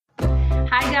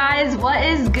guys, what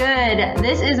is good?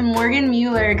 This is Morgan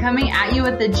Mueller coming at you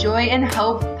with the Joy and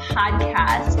Hope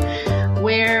podcast,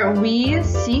 where we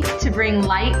seek to bring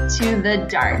light to the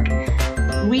dark.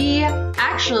 We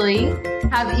actually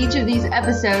have each of these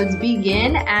episodes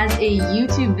begin as a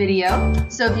YouTube video.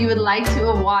 So if you would like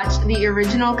to watch the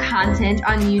original content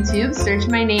on YouTube, search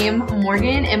my name,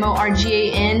 Morgan,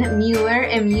 M-O-R-G-A-N, Mueller,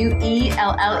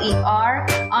 M-U-E-L-L-E-R,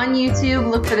 on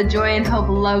YouTube. Look for the Joy and Hope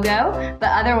logo. But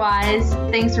otherwise,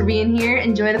 thanks for being here.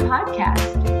 Enjoy the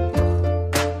podcast.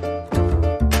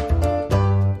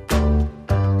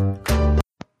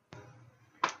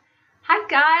 Hi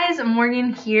guys,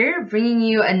 Morgan here, bringing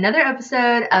you another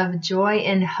episode of Joy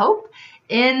and Hope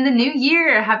in the new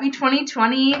year. Happy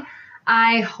 2020.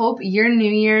 I hope your New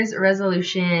Year's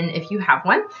resolution, if you have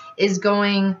one, is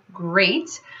going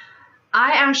great.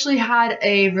 I actually had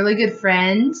a really good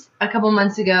friend a couple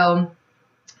months ago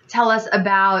tell us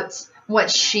about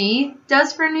what she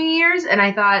does for New Year's, and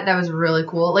I thought that was really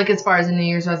cool, like as far as a New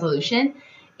Year's resolution.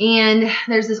 And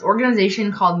there's this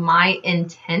organization called My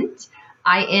Intent,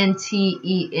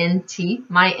 I-N-T-E-N-T,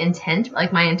 My Intent,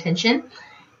 like my intention.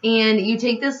 And you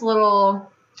take this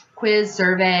little quiz,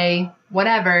 survey,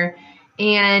 whatever,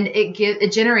 and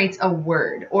it generates a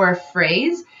word or a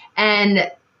phrase,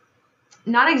 and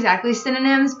not exactly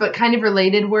synonyms, but kind of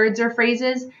related words or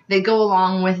phrases that go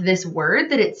along with this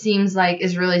word that it seems like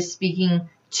is really speaking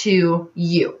to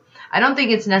you. I don't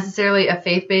think it's necessarily a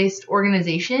faith-based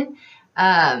organization.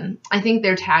 I think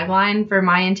their tagline for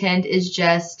My Intent is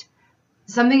just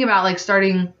something about like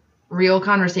starting real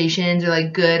conversations or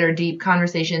like good or deep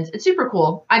conversations. It's super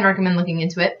cool. I'd recommend looking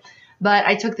into it. But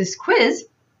I took this quiz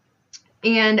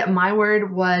and my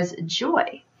word was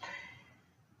joy.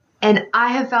 And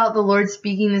I have felt the Lord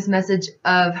speaking this message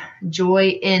of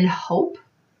joy and hope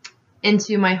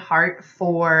into my heart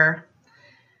for,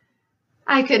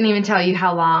 I couldn't even tell you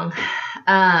how long.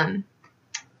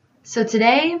 So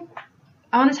today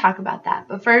I want to talk about that.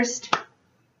 But first,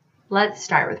 let's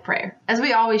start with prayer, as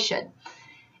we always should.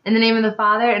 In the name of the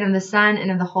Father, and of the Son, and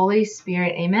of the Holy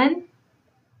Spirit, amen.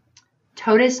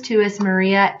 Totus tuus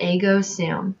Maria ego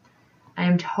sum. I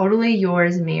am totally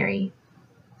yours, Mary.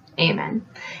 Amen.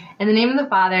 In the name of the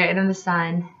Father, and of the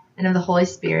Son, and of the Holy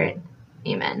Spirit,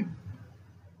 amen.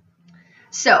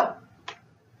 So,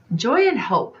 joy and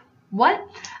hope. What?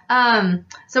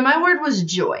 So my word was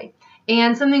joy.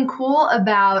 And something cool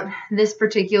about this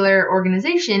particular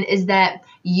organization is that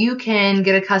you can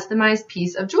get a customized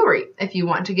piece of jewelry if you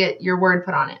want to get your word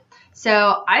put on it.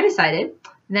 So I decided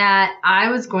that I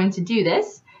was going to do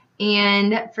this.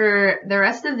 And for the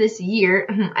rest of this year,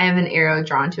 I have an arrow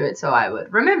drawn to it so I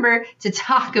would remember to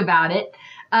talk about it.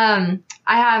 I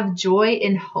have joy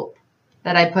and hope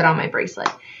that I put on my bracelet.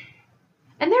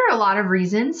 And there are a lot of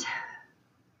reasons.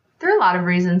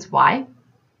 Why.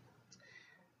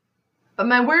 But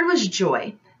my word was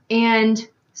joy, and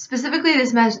specifically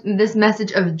this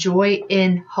message of joy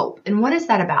in hope. And what is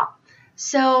that about?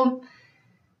 So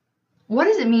what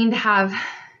does it mean to have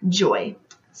joy?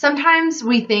 Sometimes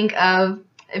we think of,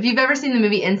 if you've ever seen the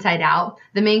movie Inside Out,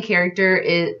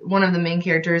 one of the main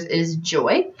characters is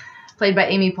Joy, played by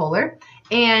Amy Poehler.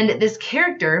 And this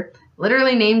character,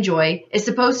 literally named Joy, is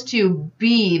supposed to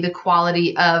be the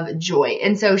quality of joy.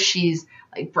 And so she's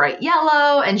like bright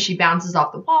yellow, and she bounces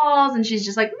off the walls, and she's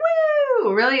just like,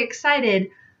 woo, really excited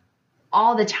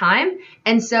all the time.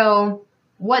 And so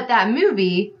what that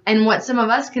movie and what some of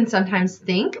us can sometimes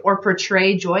think or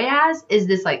portray joy as is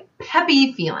this like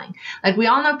peppy feeling. Like we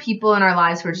all know people in our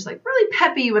lives who are just like really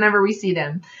peppy whenever we see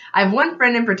them. I have one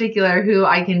friend in particular who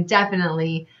I can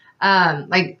definitely,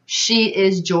 she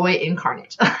is joy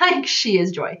incarnate. Like she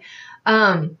is joy.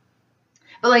 But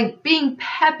like being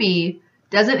peppy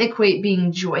doesn't equate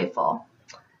being joyful.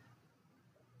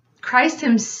 Christ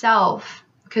himself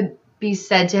could be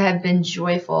said to have been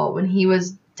joyful when he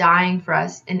was dying for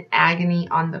us in agony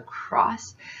on the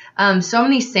cross. So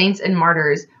many saints and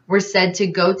martyrs were said to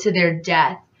go to their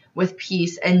death with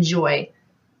peace and joy.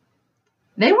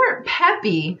 They weren't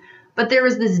peppy, but there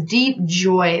was this deep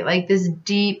joy, like this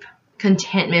deep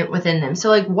contentment within them. So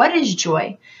like, what is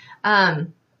joy? I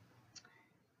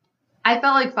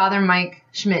felt like Father Mike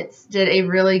Schmitz did a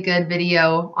really good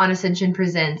video on Ascension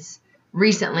Presents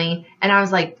recently. And I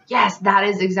was like, yes, that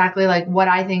is exactly like what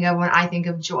I think of when I think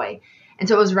of joy. And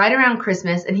so it was right around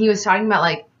Christmas, and he was talking about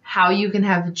like how you can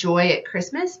have joy at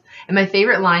Christmas. And my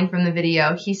favorite line from the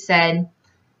video, he said,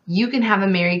 you can have a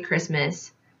Merry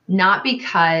Christmas, not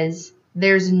because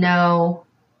there's no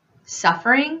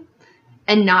suffering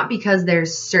and not because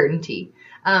there's certainty.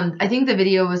 I think the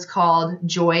video was called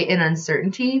Joy in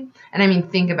Uncertainty. And I mean,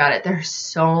 think about it. There are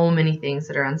so many things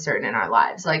that are uncertain in our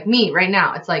lives. Like me right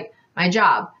now, it's like my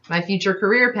job, my future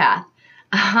career path,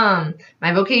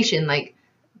 my vocation, like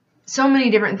so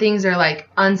many different things are like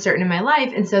uncertain in my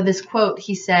life. And so this quote,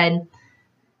 he said,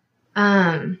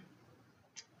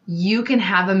 you can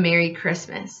have a Merry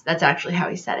Christmas. That's actually how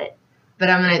he said it, but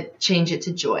I'm going to change it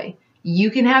to joy.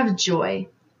 You can have joy,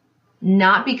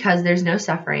 not because there's no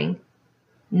suffering,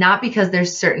 not because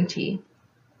there's certainty,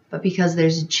 but because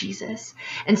there's Jesus.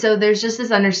 And so there's just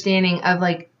this understanding of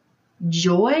like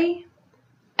joy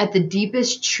at the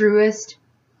deepest, truest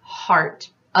heart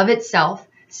of itself.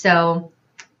 So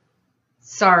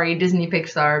sorry, Disney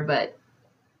Pixar, but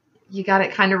you got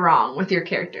it kind of wrong with your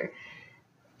character.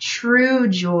 True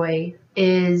joy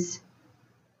is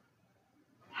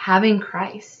having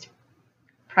Christ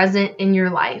present in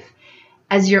your life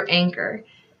as your anchor,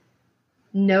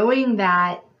 knowing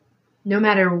that no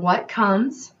matter what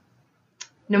comes,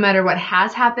 no matter what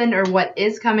has happened or what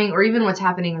is coming or even what's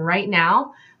happening right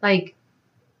now, like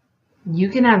you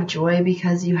can have joy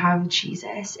because you have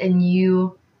Jesus, and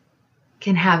you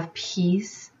can have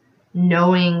peace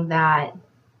knowing that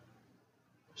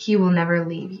he will never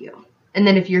leave you. And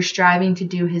then if you're striving to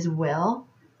do his will,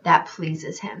 that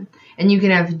pleases him. And you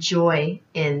can have joy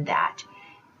in that,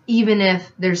 even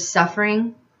if there's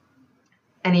suffering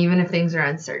and even if things are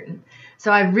uncertain.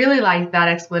 So I really like that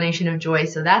explanation of joy.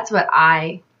 So that's what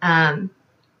I,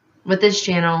 with this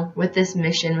channel, with this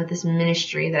mission, with this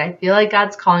ministry that I feel like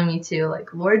God's calling me to,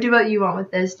 like, Lord, do what you want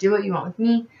with this, do what you want with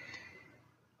me.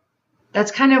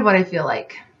 That's kind of what I feel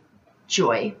like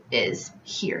joy is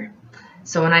here.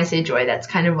 So when I say joy, that's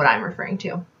kind of what I'm referring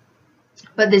to.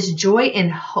 But this joy in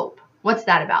hope, what's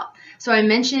that about? So I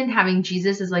mentioned having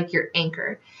Jesus as like your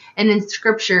anchor. And in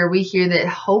scripture, we hear that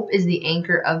hope is the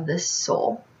anchor of the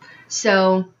soul.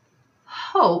 So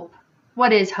hope,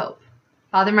 what is hope?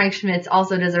 Father Mike Schmitz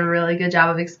also does a really good job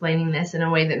of explaining this in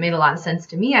a way that made a lot of sense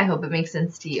to me. I hope it makes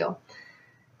sense to you.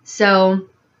 So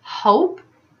hope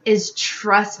is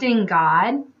trusting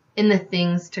God in the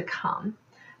things to come.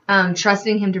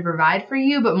 Trusting him to provide for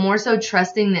you, but more so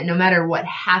trusting that no matter what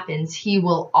happens, he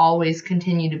will always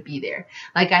continue to be there.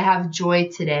 Like I have joy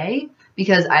today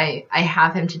because I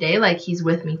have him today, like he's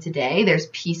with me today. There's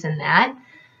peace in that.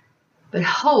 But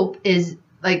hope is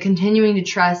like continuing to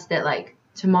trust that like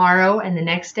tomorrow and the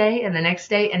next day and the next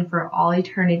day and for all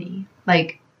eternity,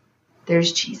 like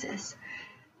there's Jesus.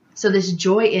 So this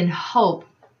joy in hope,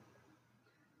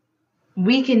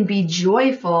 we can be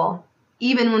joyful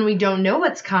even when we don't know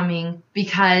what's coming,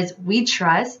 because we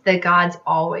trust that God's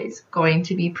always going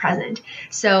to be present.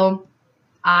 So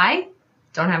I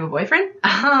don't have a boyfriend.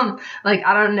 Like,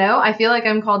 I don't know. I feel like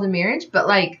I'm called to marriage, but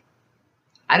like,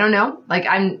 I don't know. Like,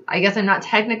 I guess I'm not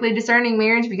technically discerning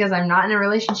marriage because I'm not in a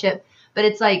relationship, but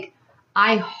it's like,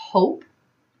 I hope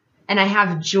and I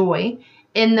have joy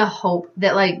in the hope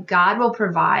that like God will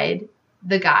provide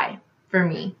the guy for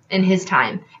me in his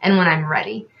time and when I'm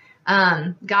ready.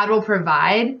 God will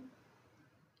provide,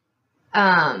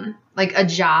 like a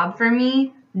job for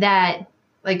me that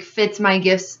like fits my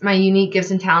gifts, my unique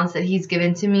gifts and talents that he's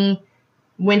given to me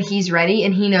when he's ready,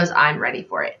 and he knows I'm ready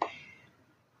for it.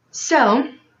 So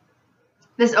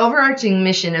this overarching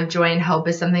mission of joy and hope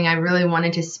is something I really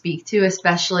wanted to speak to,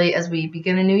 especially as we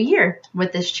begin a new year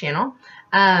with this channel.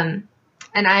 And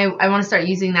I want to start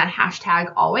using that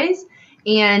hashtag always.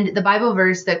 And the Bible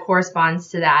verse that corresponds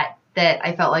to that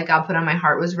I felt like God put on my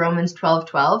heart was Romans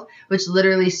 12:12, which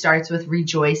literally starts with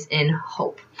rejoice in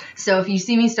hope. So if you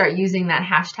see me start using that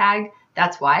hashtag,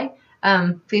 that's why.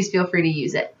 Please feel free to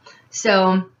use it.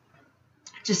 So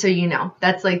just so you know,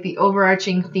 that's like the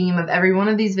overarching theme of every one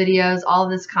of these videos. All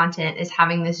of this content is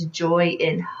having this joy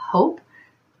in hope,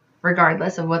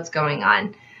 regardless of what's going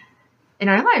on in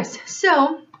our lives.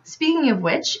 So speaking of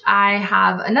which, I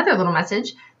have another little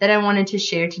message that I wanted to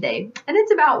share today, and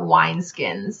it's about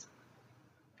wineskins.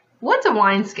 What's a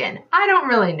wineskin? I don't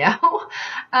really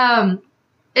know.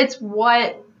 It's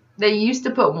what they used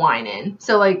to put wine in.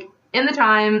 So like in the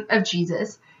time of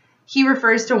Jesus, he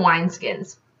refers to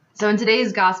wineskins. So in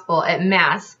today's gospel at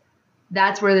Mass,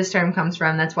 that's where this term comes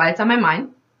from. That's why it's on my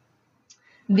mind.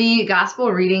 The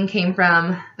gospel reading came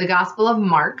from the Gospel of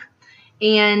Mark,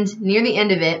 and near the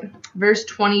end of it, verse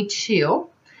 22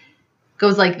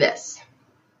 goes like this.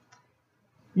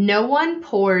 No one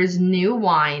pours new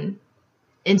wine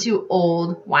into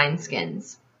old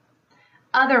wineskins.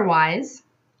 Otherwise,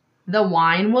 the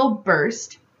wine will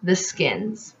burst the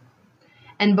skins,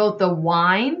 and both the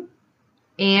wine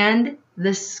and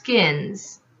the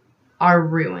skins are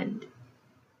ruined.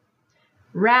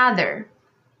 Rather,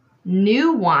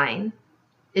 new wine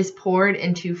is poured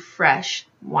into fresh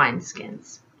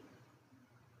wineskins.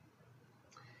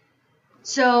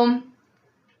 So,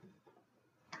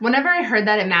 whenever I heard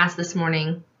that at Mass this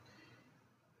morning,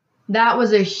 that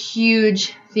was a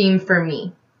huge theme for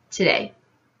me today.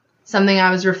 Something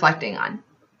I was reflecting on.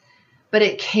 But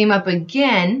it came up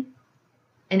again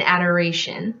in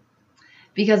adoration,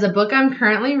 because a book I'm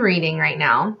currently reading right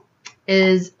now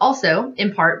is also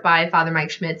in part by Father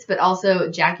Mike Schmitz, but also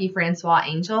Jackie Francois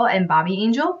Angel and Bobby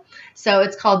Angel. So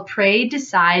it's called Pray,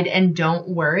 Decide, and Don't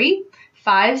Worry,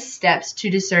 5 Steps to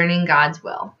Discerning God's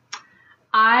Will.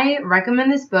 I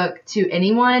recommend this book to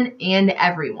anyone and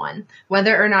everyone,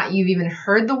 whether or not you've even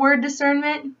heard the word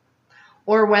discernment,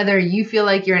 or whether you feel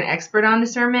like you're an expert on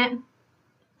discernment,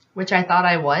 which I thought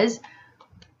I was.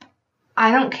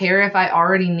 I don't care if I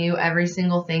already knew every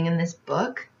single thing in this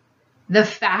book. The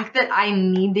fact that I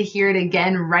need to hear it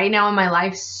again right now in my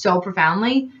life so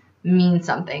profoundly means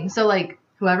something. So like,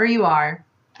 whoever you are,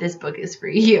 this book is for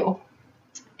you.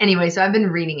 Anyway, so I've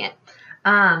been reading it.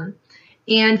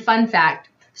 And fun fact,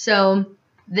 so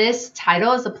this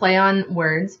title is a play on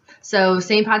words. So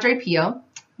St. Padre Pio,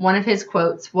 one of his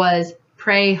quotes was,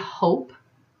 "Pray, hope,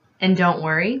 and don't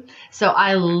worry." So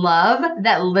I love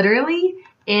that literally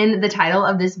in the title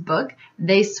of this book,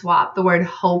 they swap the word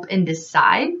hope and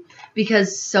decide,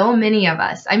 because so many of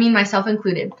us, I mean myself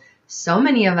included, so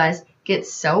many of us get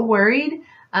so worried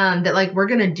that like we're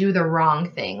going to do the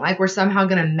wrong thing. Like we're somehow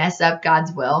going to mess up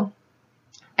God's will,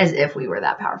 as if we were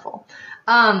that powerful.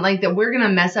 Like that we're going to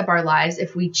mess up our lives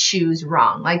if we choose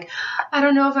wrong. Like, I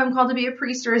don't know if I'm called to be a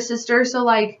priest or a sister. So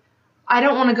like, I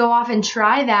don't want to go off and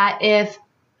try that if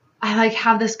I like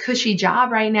have this cushy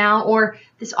job right now, or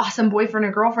this awesome boyfriend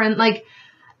or girlfriend. Like,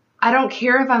 I don't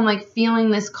care if I'm like feeling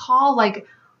this call, like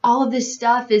all of this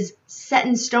stuff is set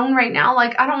in stone right now.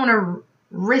 Like, I don't want to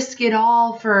risk it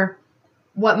all for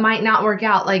what might not work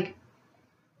out. Like,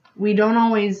 we don't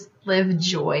always live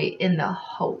joy in the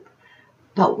hope,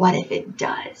 but what if it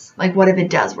does? Like, what if it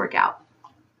does work out?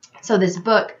 So this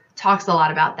book talks a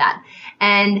lot about that.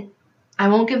 And I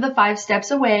won't give the 5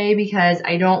 steps away because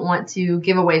I don't want to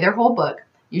give away their whole book.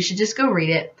 You should just go read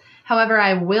it. However,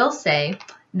 I will say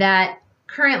that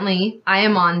currently I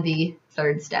am on the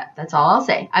 3rd step. That's all I'll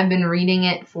say. I've been reading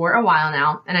it for a while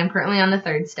now, and I'm currently on the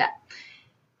 3rd step.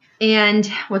 And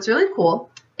what's really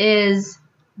cool is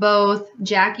both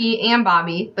Jackie and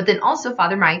Bobby, but then also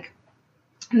Father Mike,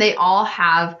 they all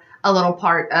have a little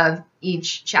part of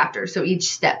each chapter. So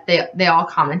each step, they all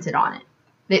commented on it.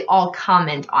 They all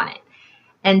comment on it.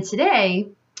 And today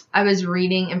I was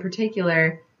reading in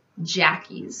particular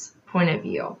Jackie's point of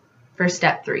view for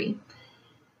step 3.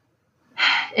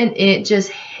 And it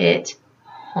just hit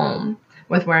home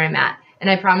with where I'm at. And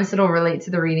I promise it'll relate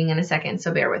to the reading in a second,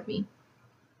 so bear with me.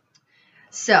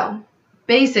 So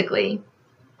basically,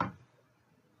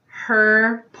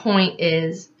 her point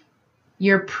is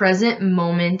your present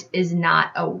moment is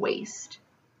not a waste.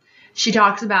 She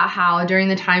talks about how during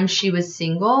the time she was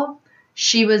single,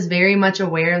 she was very much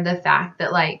aware of the fact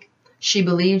that like she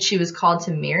believed she was called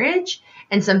to marriage.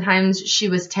 And sometimes she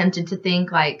was tempted to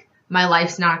think like, my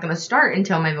life's not going to start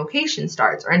until my vocation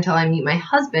starts or until I meet my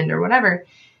husband or whatever.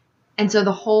 And so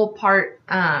the whole part,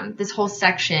 this whole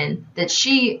section that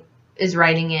she is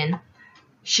writing in,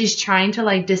 she's trying to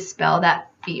like dispel that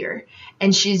fear.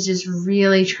 And she's just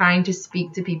really trying to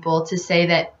speak to people to say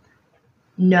that,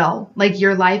 no, like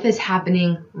your life is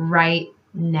happening right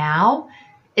now.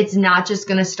 It's not just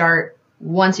going to start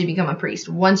once you become a priest,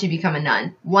 once you become a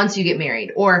nun, once you get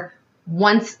married, or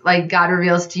once like God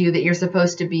reveals to you that you're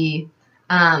supposed to be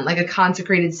like a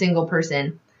consecrated single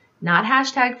person. Not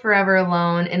hashtag forever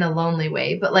alone in a lonely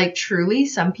way, but like truly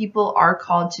some people are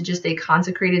called to just a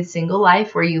consecrated single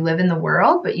life where you live in the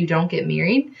world, but you don't get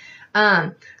married.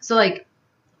 So like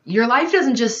your life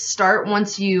doesn't just start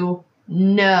once you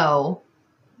know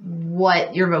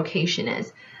what your vocation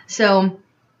is. So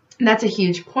that's a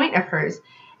huge point of hers.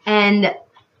 And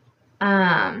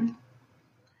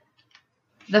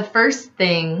the first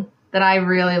thing that I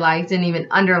really liked and even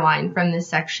underlined from this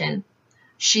section,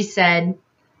 she said,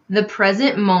 the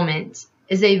present moment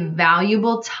is a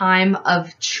valuable time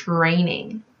of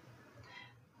training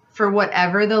for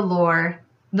whatever the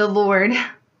Lord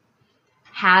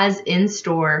has in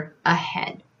store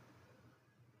ahead.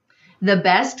 The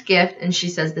best gift, and she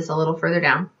says this a little further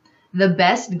down, the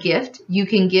best gift you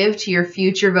can give to your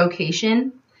future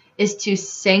vocation is to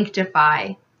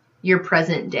sanctify your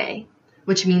present day,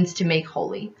 which means to make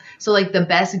holy. So like the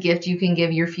best gift you can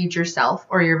give your future self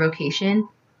or your vocation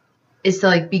is to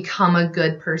like become a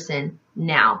good person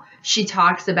now. She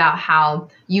talks about how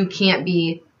you can't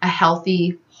be a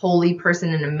healthy, holy person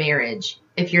in a marriage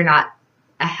if you're not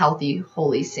a healthy,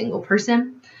 holy, single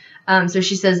person. So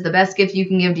she says, the best gift you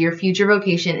can give to your future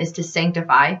vocation is to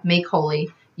sanctify, make holy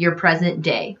your present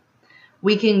day.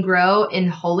 We can grow in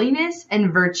holiness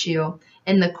and virtue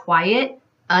in the quiet,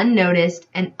 unnoticed,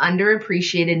 and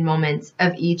underappreciated moments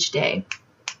of each day.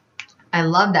 I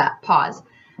love that. Pause.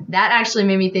 That actually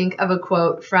made me think of a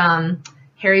quote from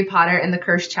Harry Potter and the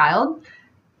Cursed Child.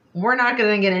 We're not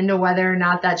going to get into whether or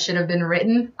not that should have been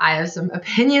written. I have some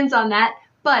opinions on that,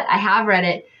 but I have read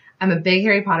it. I'm a big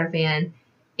Harry Potter fan.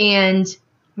 And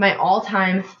my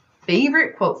all-time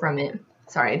favorite quote from it,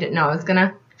 sorry, I didn't know I was going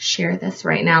to share this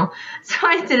right now, so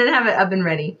I didn't have it up and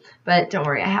ready, but don't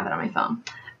worry, I have it on my phone.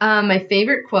 My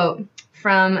favorite quote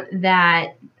from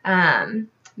that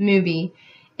movie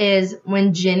is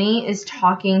when Ginny is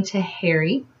talking to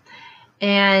Harry,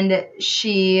 and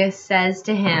she says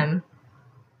to him,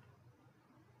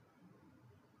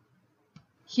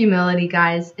 humility,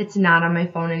 guys, it's not on my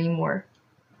phone anymore.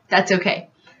 That's okay.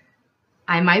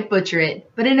 I might butcher it,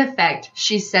 but in effect,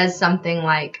 she says something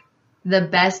like, the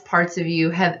best parts of you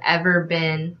have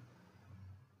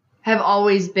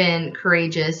always been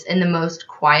courageous in the most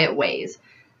quiet ways.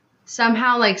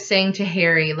 Somehow like saying to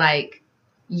Harry, like,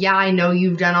 yeah, I know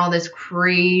you've done all this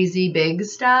crazy big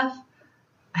stuff.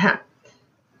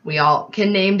 We all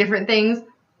can name different things,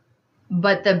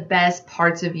 but the best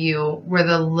parts of you were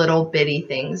the little bitty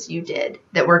things you did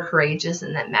that were courageous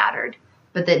and that mattered,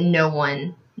 but that no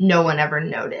one ever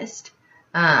noticed.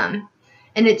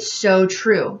 And it's so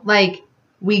true. Like,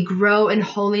 we grow in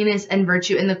holiness and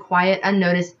virtue in the quiet,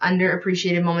 unnoticed,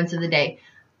 underappreciated moments of the day.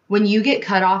 When you get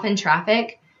cut off in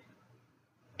traffic,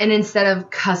 and instead of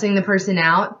cussing the person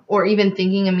out or even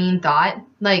thinking a mean thought,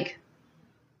 like,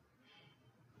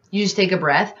 you just take a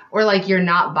breath, or like you're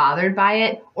not bothered by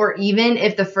it, or even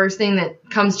if the first thing that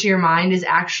comes to your mind is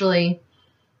actually,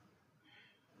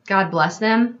 God bless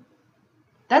them,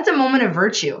 that's a moment of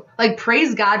virtue. Like,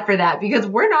 praise God for that, because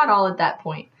we're not all at that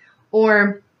point.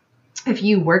 Or if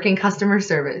you work in customer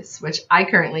service, which I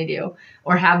currently do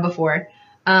or have before,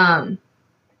 when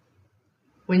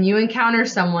you encounter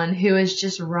someone who is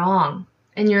just wrong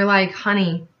and you're like,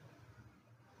 honey,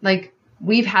 like,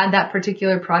 we've had that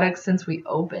particular product since we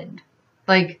opened.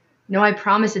 Like, no, I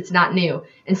promise it's not new.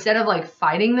 Instead of like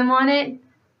fighting them on it,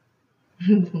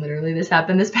 literally this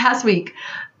happened this past week.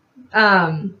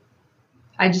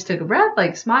 I just took a breath,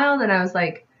 like smiled, and I was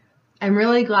like, I'm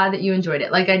really glad that you enjoyed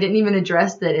it. Like, I didn't even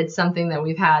address that it's something that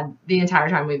we've had the entire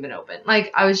time we've been open.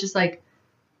 Like, I was just like,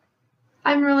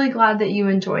 I'm really glad that you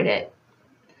enjoyed it.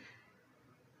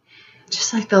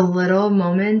 Just like the little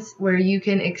moments where you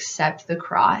can accept the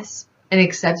cross and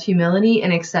accept humility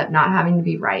and accept not having to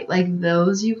be right. Like,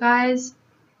 those, you guys,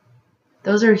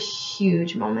 those are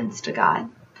huge moments to God,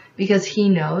 because he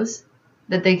knows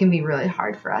that they can be really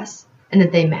hard for us and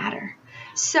that they matter.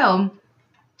 So,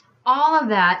 all of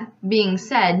that being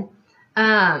said,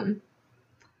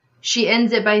 she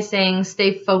ends it by saying,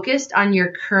 stay focused on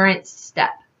your current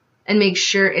step and make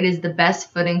sure it is the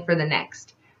best footing for the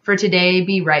next. For today,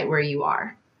 be right where you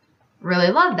are.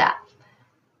 Really love that.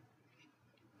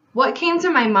 What came to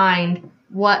my mind,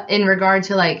 in regard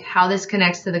to like how this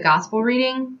connects to the gospel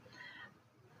reading,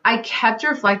 I kept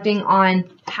reflecting on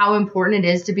how important it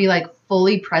is to be like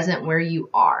fully present where you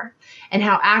are, and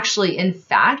how actually, in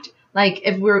fact, like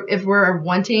if we're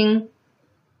wanting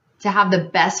to have the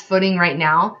best footing right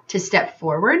now to step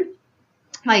forward,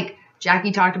 like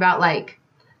Jackie talked about, like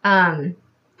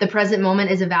the present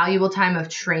moment is a valuable time of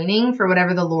training for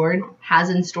whatever the Lord has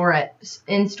in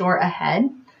store ahead.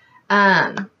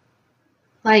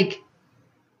 Like,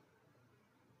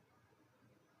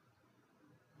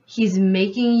 he's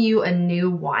making you a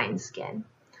new wineskin.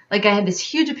 Like, I had this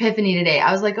huge epiphany today.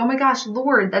 I was like, oh my gosh,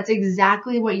 Lord, that's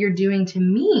exactly what you're doing to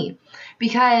me.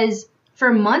 Because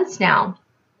for months now,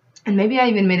 and maybe I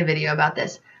even made a video about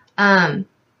this, I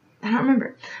don't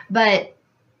remember, but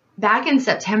back in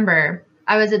September,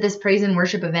 I was at this praise and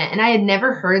worship event, and I had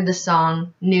never heard the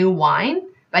song New Wine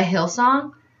by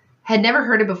Hillsong. Had never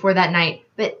heard it before that night,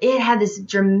 but it had this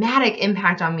dramatic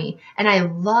impact on me, and I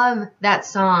love that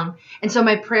song. And so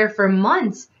my prayer for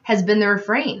months has been the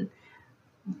refrain,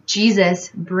 Jesus,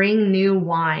 bring new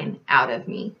wine out of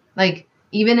me. Like,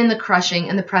 even in the crushing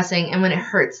and the pressing and when it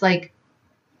hurts, like,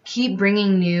 keep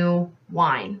bringing new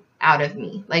wine out of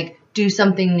me. Like, do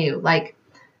something new. Like,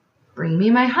 bring me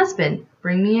my husband.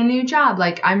 Bring me a new job.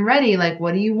 Like, I'm ready. Like,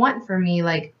 what do you want from me?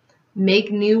 Like,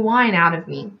 make new wine out of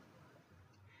me.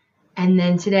 And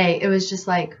then today it was just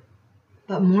like,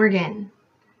 but Morgan,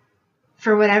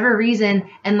 for whatever reason,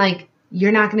 and like,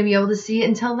 you're not going to be able to see it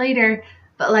until later,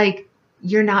 but like,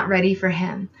 you're not ready for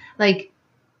him. Like,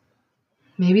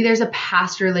 Maybe there's a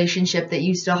past relationship that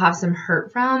you still have some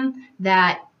hurt from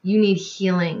that you need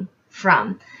healing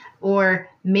from. Or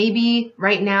maybe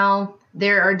right now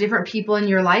there are different people in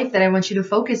your life that I want you to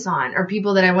focus on, or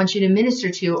people that I want you to minister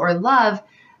to or love,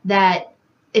 that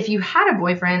if you had a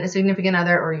boyfriend, a significant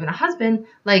other, or even a husband,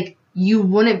 like, you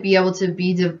wouldn't be able to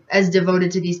be as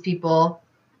devoted to these people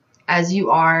as you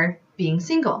are being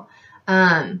single.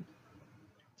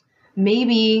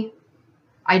 Maybe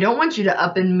I don't want you to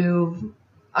up and move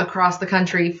across the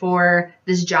country for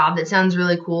this job that sounds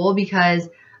really cool, because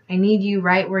I need you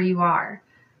right where you are.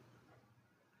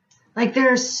 Like,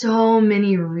 there are so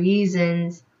many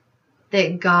reasons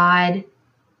that God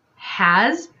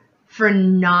has for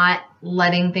not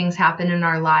letting things happen in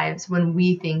our lives when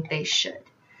we think they should.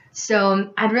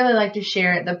 So I'd really like to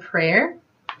share the prayer.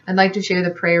 I'd like to share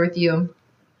the prayer with you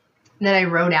that I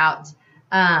wrote out,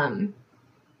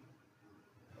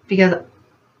 because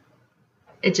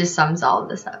it just sums all of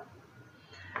this up.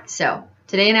 So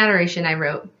today in adoration, I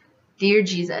wrote, "Dear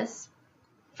Jesus,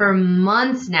 for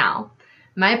months now,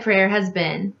 my prayer has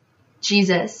been,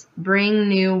 Jesus, bring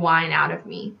new wine out of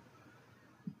me."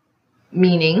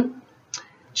 Meaning,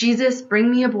 Jesus,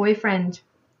 bring me a boyfriend.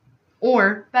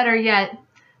 Or better yet,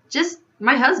 just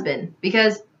my husband,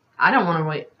 because I don't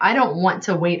want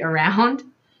to wait around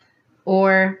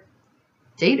or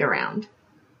date around.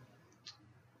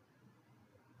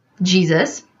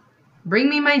 Jesus, bring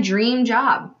me my dream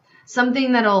job,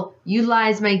 something that'll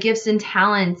utilize my gifts and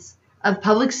talents of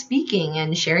public speaking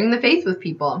and sharing the faith with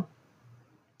people.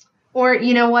 Or,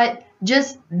 you know what,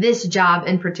 just this job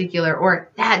in particular,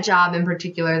 or that job in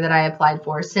particular that I applied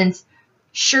for, since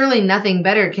surely nothing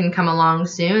better can come along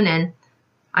soon, and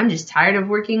I'm just tired of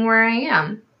working where I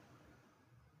am.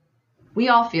 We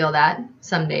all feel that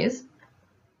some days.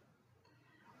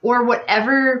 Or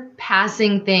whatever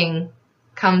passing thing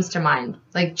comes to mind.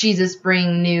 Like, Jesus,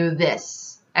 bring new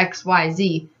this,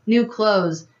 XYZ, new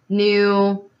clothes,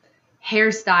 new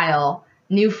hairstyle,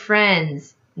 new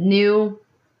friends,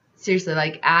 seriously,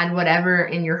 like, add whatever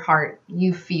in your heart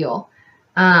you feel.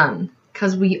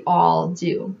 'Cause we all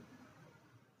do.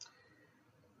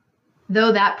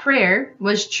 Though that prayer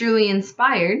was truly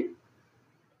inspired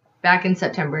back in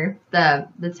September,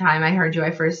 the time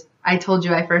I told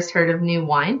you I first heard of new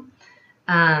wine.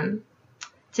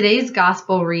 Today's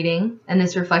gospel reading and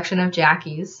this reflection of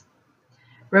Jackie's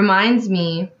reminds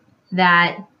me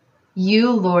that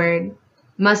you, Lord,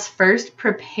 must first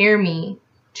prepare me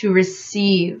to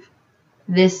receive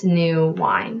this new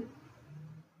wine.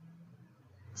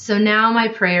 So now my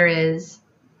prayer is,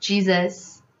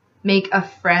 Jesus, make a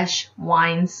fresh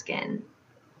wineskin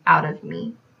out of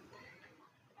me.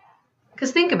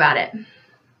 Because think about it.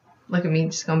 Look at me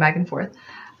just going back and forth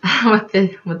with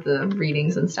the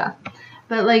readings and stuff.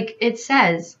 But like it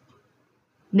says,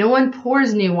 no one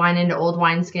pours new wine into old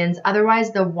wineskins,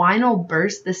 otherwise the wine will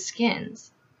burst the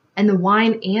skins, and the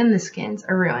wine and the skins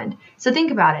are ruined. So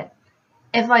think about it.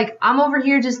 If like I'm over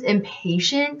here just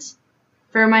impatient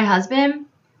for my husband,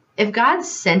 if God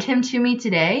sent him to me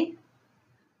today,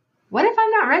 what if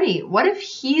I'm not ready? What if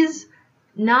he's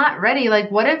not ready?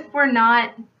 Like, what if we're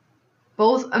not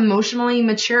both emotionally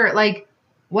mature? Like,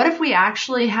 what if we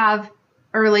actually have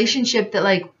a relationship that,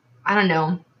 like, I don't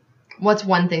know, what's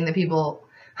one thing that people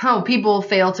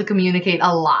fail to communicate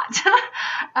a lot.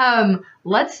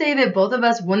 Let's say that both of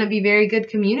us wouldn't be very good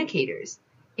communicators,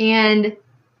 and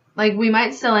like we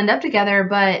might still end up together,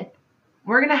 but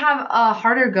we're going to have a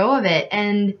harder go of it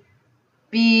and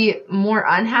be more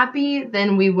unhappy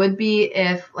than we would be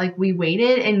if like we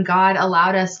waited and God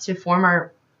allowed us to form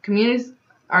our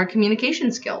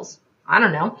communication skills. I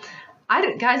don't know. I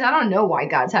don't know why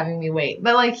God's having me wait,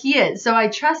 but like he is. So I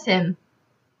trust him.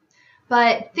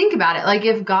 But think about it. Like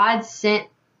if God sent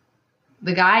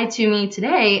the guy to me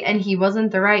today and he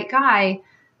wasn't the right guy,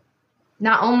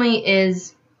 not only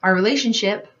is our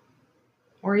relationship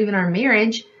or even our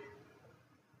marriage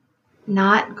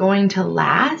not going to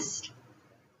last,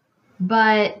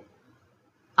 but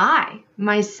I,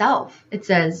 myself, it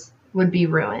says, would be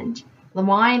ruined. The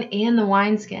wine and the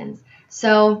wineskins.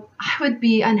 So I would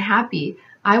be unhappy.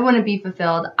 I wouldn't be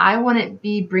fulfilled. I wouldn't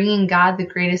be bringing God the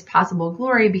greatest possible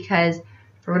glory because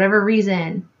for whatever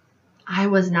reason, I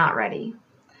was not ready.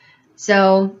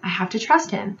 So I have to trust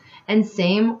him. And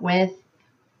same with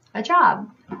a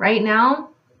job. Right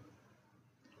now,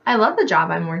 I love the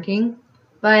job I'm working,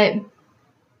 but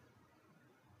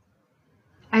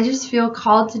I just feel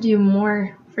called to do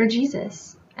more for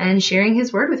Jesus and sharing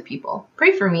his word with people.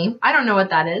 Pray for me. I don't know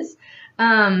what that is.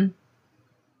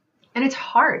 And it's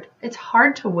hard. It's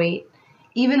hard to wait,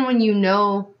 even when you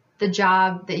know the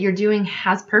job that you're doing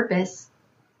has purpose.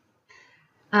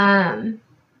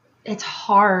 it's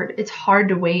hard. It's hard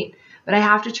to wait, but I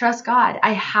have to trust God.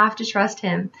 I have to trust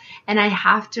him. And I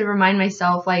have to remind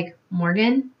myself, like,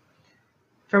 Morgan,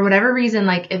 for whatever reason,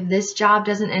 like, if this job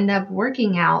doesn't end up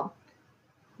working out,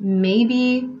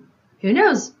 maybe, who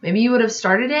knows, maybe you would have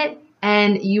started it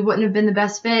and you wouldn't have been the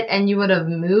best fit and you would have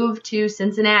moved to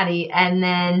Cincinnati and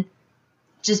then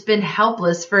just been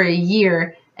helpless for a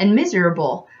year and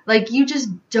miserable. Like, you just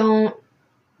don't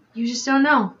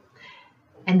know.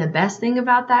 And the best thing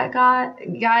about that, God,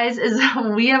 guys, is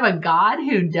we have a God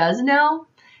who does know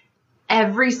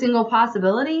every single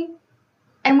possibility,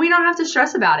 and we don't have to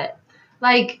stress about it.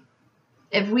 Like,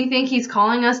 if we think he's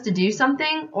calling us to do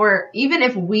something, or even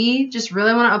if we just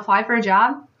really want to apply for a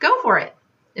job, go for it.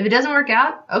 If it doesn't work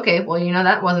out, okay, well,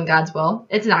 that wasn't God's will.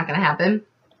 It's not going to happen.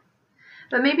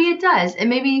 But maybe it does. And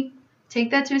maybe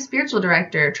take that to a spiritual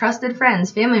director, trusted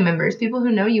friends, family members, people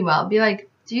who know you well. Be like,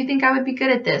 do you think I would be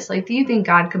good at this? Like, do you think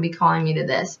God could be calling me to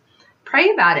this? Pray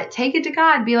about it. Take it to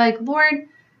God. Be like, Lord,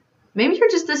 maybe you're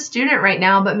just a student right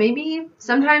now, but maybe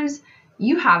sometimes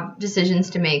you have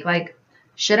decisions to make. Like,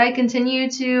 should I continue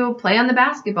to play on the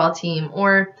basketball team?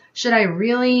 Or should I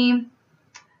really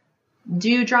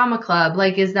do drama club?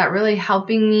 Like, is that really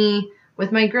helping me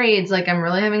with my grades? Like, I'm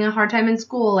really having a hard time in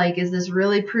school. Like, is this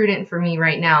really prudent for me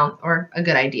right now? Or a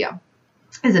good idea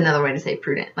is another way to say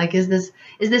prudent. Like, is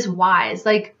this wise?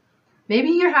 Like, maybe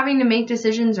you're having to make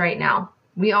decisions right now.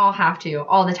 We all have to,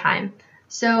 all the time.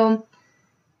 So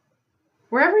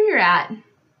wherever you're at,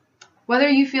 whether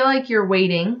you feel like you're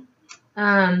waiting,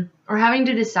 or having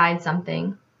to decide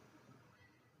something,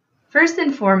 first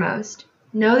and foremost,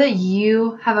 know that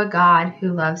you have a God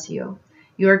who loves you.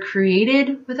 You are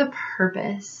created with a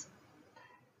purpose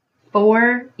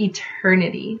for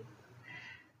eternity.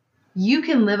 You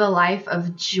can live a life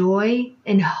of joy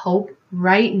and hope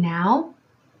right now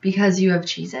because you have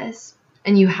Jesus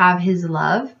and you have his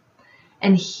love,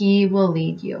 and he will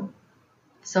lead you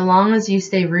so long as you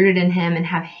stay rooted in him and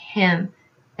have him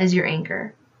as your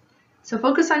anchor. So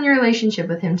focus on your relationship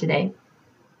with him today.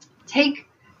 Take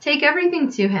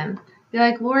everything to him. Be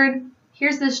like, Lord,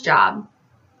 here's this job.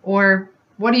 Or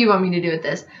what do you want me to do with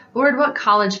this? Lord, what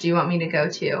college do you want me to go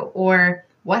to? Or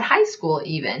what high school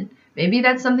even? Maybe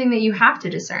that's something that you have to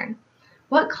discern.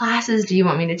 What classes do you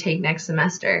want me to take next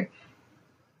semester?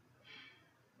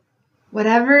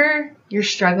 Whatever you're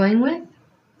struggling with,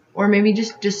 or maybe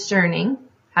just discerning,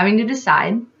 having to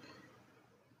decide,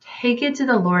 take it to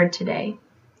the Lord today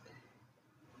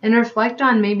and reflect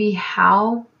on maybe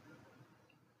how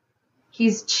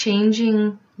he's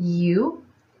changing you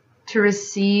to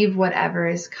receive whatever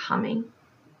is coming.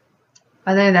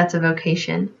 Whether that's a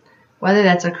vocation, whether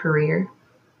that's a career,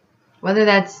 whether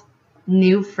that's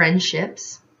new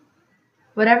friendships,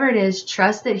 whatever it is,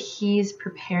 trust that he's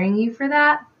preparing you for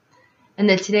that, and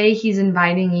that today he's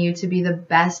inviting you to be the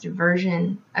best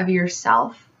version of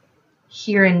yourself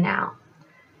here and now.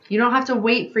 You don't have to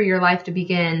wait for your life to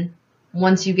begin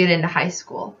once you get into high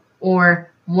school, or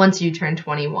once you turn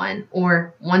 21,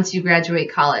 or once you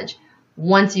graduate college,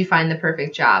 once you find the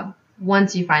perfect job,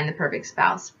 once you find the perfect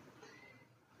spouse.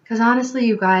 Because honestly,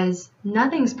 you guys,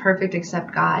 nothing's perfect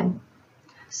except God.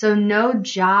 So no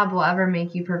job will ever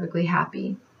make you perfectly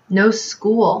happy. No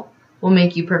school will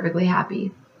make you perfectly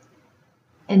happy.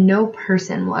 And no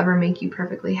person will ever make you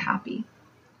perfectly happy.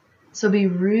 So be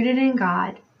rooted in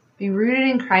God. Be rooted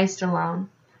in Christ alone.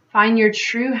 Find your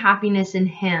true happiness in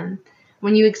him.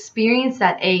 When you experience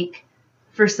that ache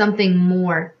for something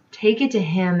more, take it to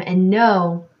him and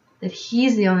know that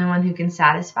he's the only one who can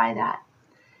satisfy that.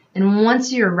 And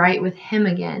once you're right with him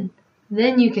again,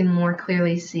 then you can more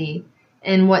clearly see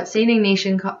in what St.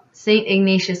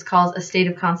 Ignatius calls a state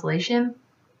of consolation.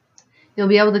 You'll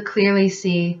be able to clearly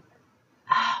see,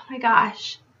 oh my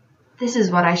gosh, this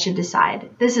is what I should decide.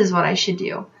 This is what I should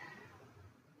do.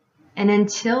 And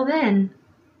until then,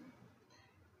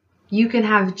 you can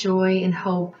have joy and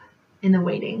hope in the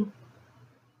waiting.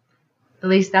 At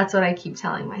least that's what I keep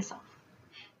telling myself.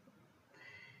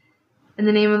 In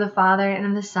the name of the Father, and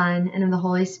of the Son, and of the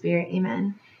Holy Spirit,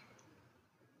 amen.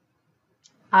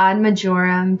 Ad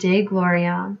majorem Dei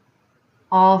gloriam,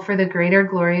 all for the greater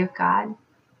glory of God.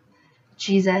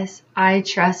 Jesus, I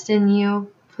trust in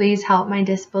you. Please help my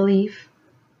disbelief.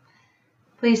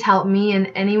 Please help me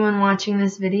and anyone watching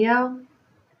this video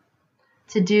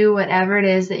to do whatever it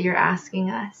is that you're asking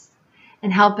us,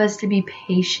 and help us to be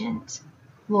patient,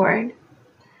 Lord,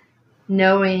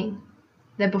 knowing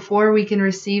that before we can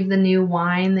receive the new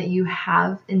wine that you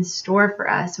have in store for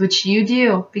us, which you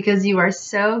do because you are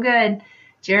so good,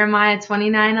 Jeremiah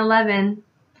 29:11,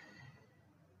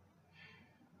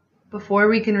 before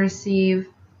we can receive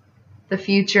the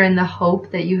future and the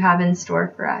hope that you have in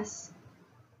store for us.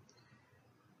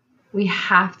 We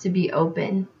have to be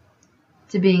open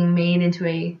to being made into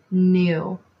a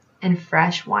new and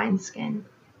fresh wineskin.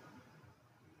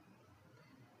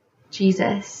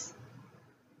 Jesus,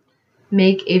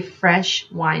 make a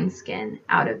fresh wineskin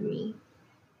out of me.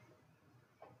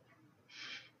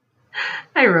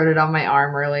 I wrote it on my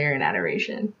arm earlier in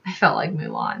adoration. I felt like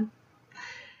Mulan.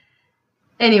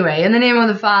 Anyway, in the name of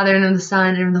the Father, and of the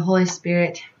Son, and of the Holy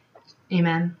Spirit,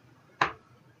 amen.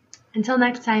 Until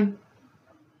next time.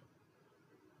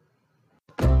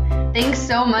 Thanks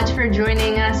so much for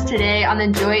joining us today on the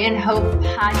Joy and Hope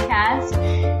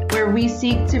podcast, where we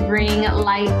seek to bring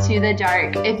light to the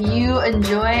dark. If you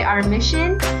enjoy our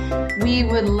mission, we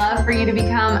would love for you to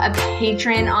become a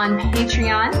patron on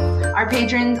Patreon. Our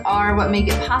patrons are what make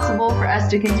it possible for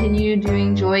us to continue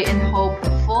doing Joy and Hope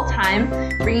full time,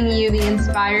 bringing you the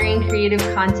inspiring, creative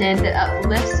content that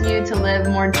uplifts you to live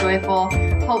more joyful,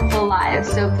 hopeful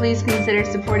lives. So please consider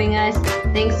supporting us.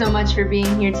 Thanks so much for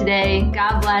being here today.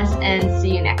 God bless, and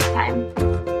see you next time.